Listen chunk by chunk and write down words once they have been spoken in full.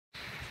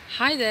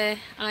Hi there,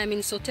 I'm in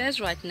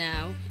Sotez right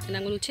now and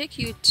I'm going to take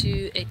you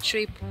to a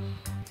trip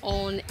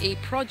on a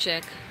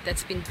project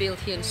that's been built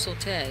here in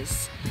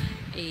Sotez,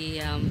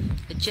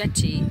 a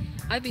jetty.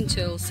 I've been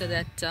told so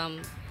that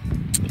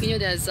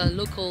there's a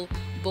local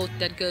boat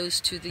that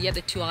goes to the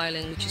other two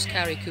islands, which is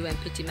Caribs and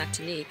Petit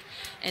Martinique,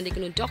 and they're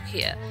going to dock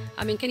here.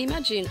 I mean, can you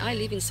imagine? I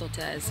live in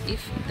Sotez.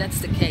 If that's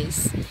the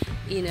case,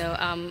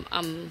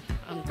 I'm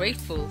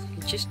grateful.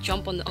 Just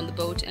jump on the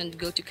boat and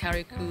go to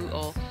Caribs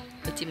or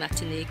Petit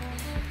Martinique.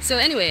 So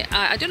anyway,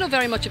 I don't know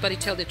very much about it,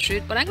 tell the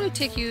truth, but I'm going to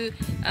take you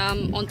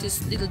on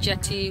this little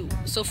jetty.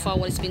 So far,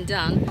 what has been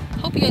done.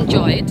 Hope you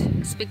enjoy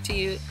it. Speak to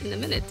you in a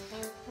minute.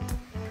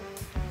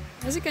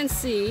 As you can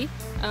see,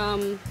 a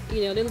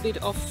little bit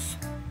of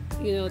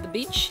the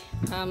beach.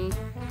 I'm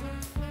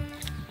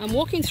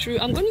walking through.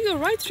 I'm going to go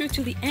right through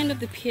to the end of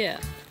the pier.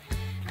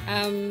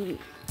 And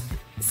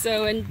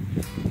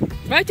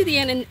right to the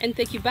end and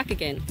take you back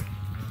again.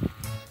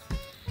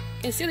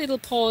 You can see a little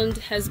pond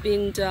has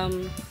been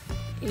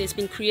it's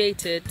been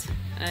created,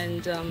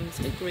 and it's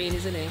a bit green,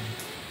 isn't it?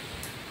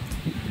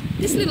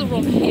 This little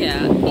rock here,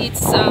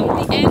 it's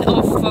the end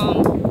of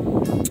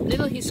a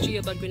little history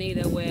about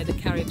Grenada, where the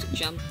Caribs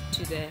jumped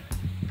to their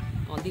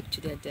leaped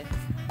to their death.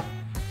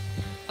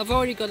 I've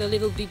already got a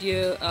little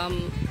video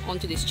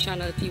onto this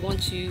channel. If you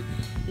want to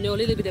know a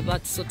little bit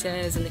about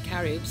Sotez and the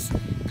Caribs,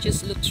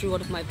 just look through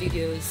one of my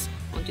videos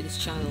onto this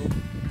channel.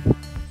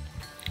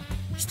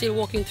 Still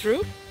walking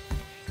through,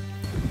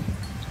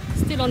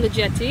 still on the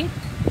jetty,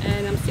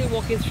 and I'm still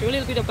walking through a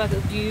little bit about the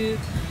view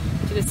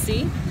to the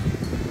sea.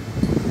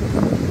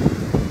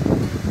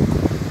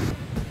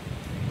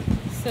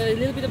 So a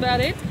little bit about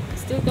it,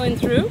 still going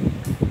through.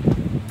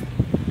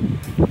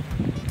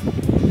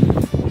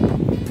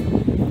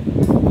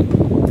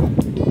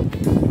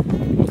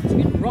 It's a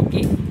bit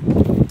rocky.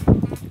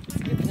 It's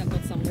good that I've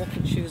got some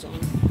walking shoes on.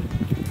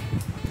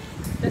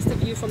 That's the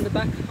view from the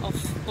back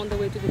of on the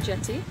way to the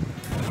jetty.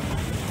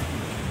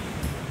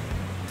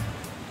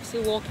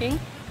 Still walking.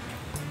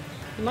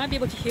 You might be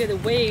able to hear the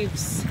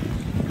waves,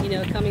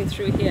 coming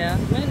through here.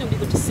 You might not be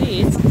able to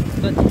see it,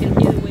 but you can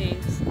hear the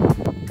waves.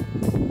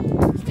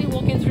 Still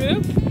walking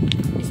through.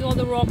 You see all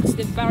the rocks.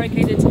 They've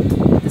barricaded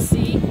the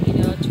sea,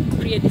 to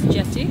create this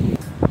jetty.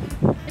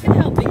 Look at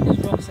how big those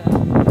rocks are.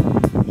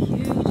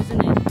 Huge,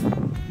 isn't it?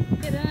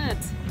 Look at that.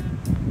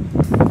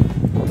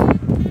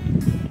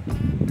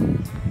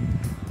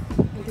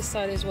 On this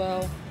side as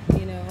well,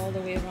 all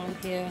the way around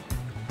here.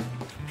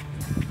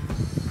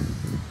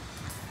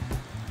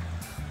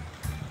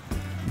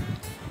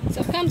 So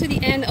I've come to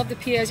the end of the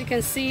pier. As you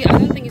can see, I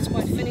don't think it's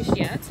quite finished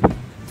yet,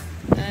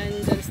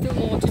 and there's still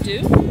more to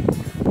do.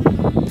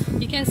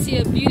 You can see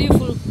a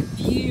beautiful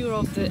view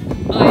of the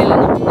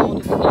island, of the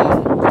north of the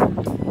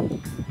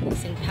island,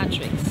 St.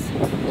 Patrick's.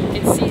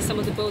 You can see some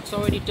of the boats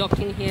already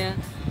docking here,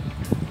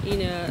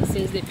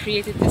 since they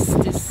created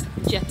this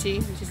jetty,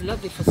 which is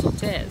lovely for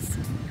Sotez,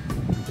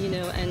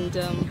 and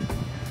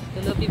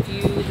the lovely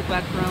view, the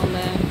background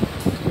there.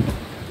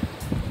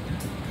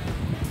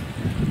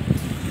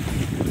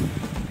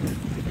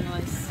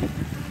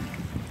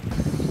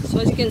 So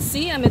as you can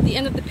see, I'm at the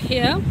end of the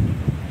pier.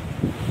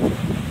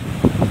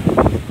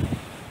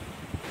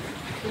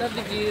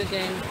 Lovely view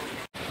again.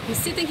 I'm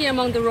sitting here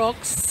among the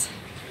rocks,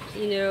 at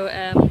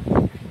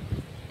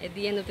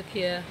the end of the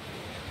pier.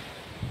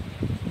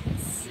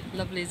 It's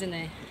lovely, isn't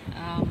it?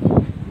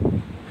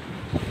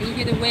 You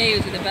hear the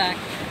waves at the back.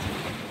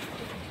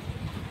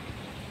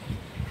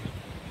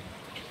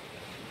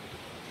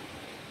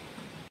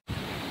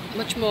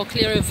 Much more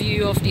clearer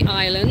view of the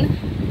island,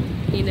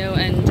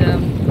 and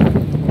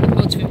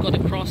boats we've got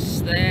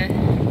across there.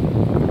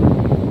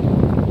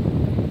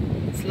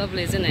 It's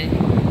lovely, isn't it?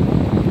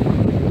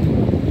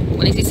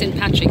 Well, it's St.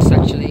 Patrick's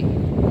actually,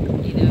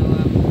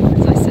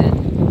 as I said.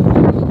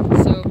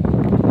 So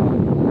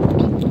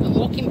I'm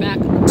walking back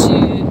to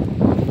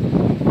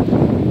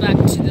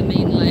the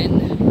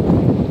mainland.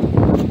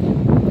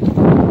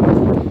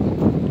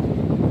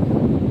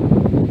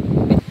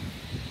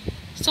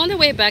 So on the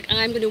way back,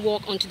 I'm going to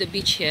walk onto the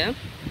beach here,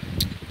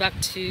 back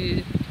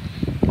to,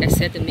 like I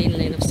said, the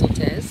mainland of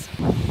Sotez.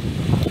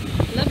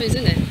 Lovely,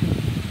 isn't it?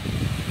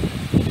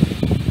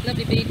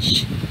 Lovely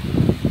beach.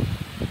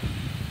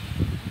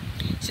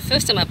 It's the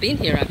first time I've been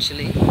here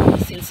actually,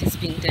 since it's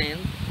been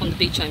down on the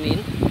beach, I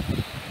mean.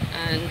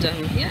 And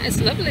yeah, it's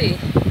lovely.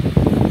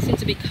 It seems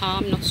to be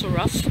calm, not so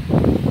rough. Can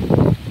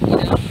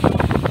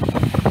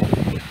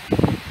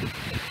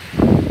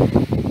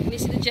you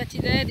see the jetty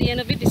there? At the end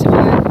of it, this is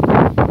where I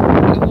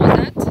was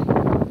at.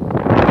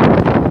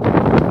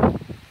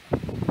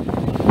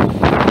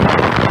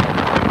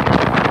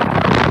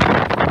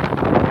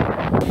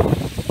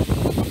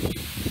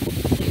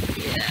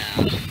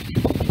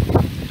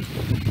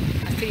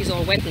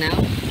 All wet now.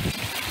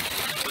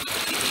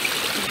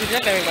 It's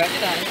not very wet,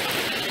 did I?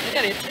 Look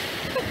at it.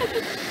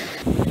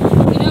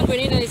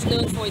 Grenada is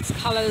known for its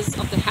colors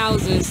of the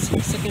houses,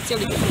 so you can see all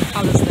the different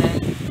colors there.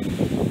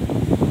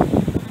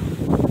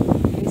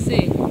 You can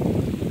see,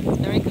 it's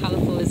very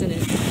colorful, isn't it?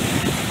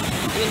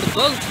 Even the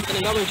boat, got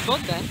an orange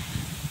boat there.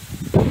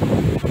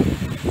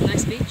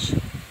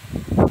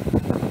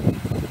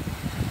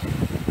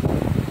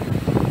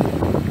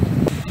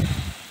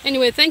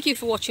 Anyway, thank you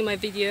for watching my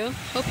video.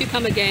 Hope you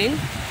come again.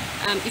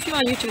 If you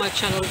are new to my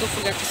channel, don't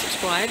forget to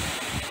subscribe.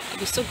 I'll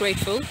be so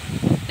grateful.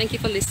 Thank you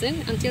for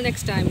listening. Until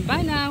next time,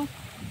 bye now.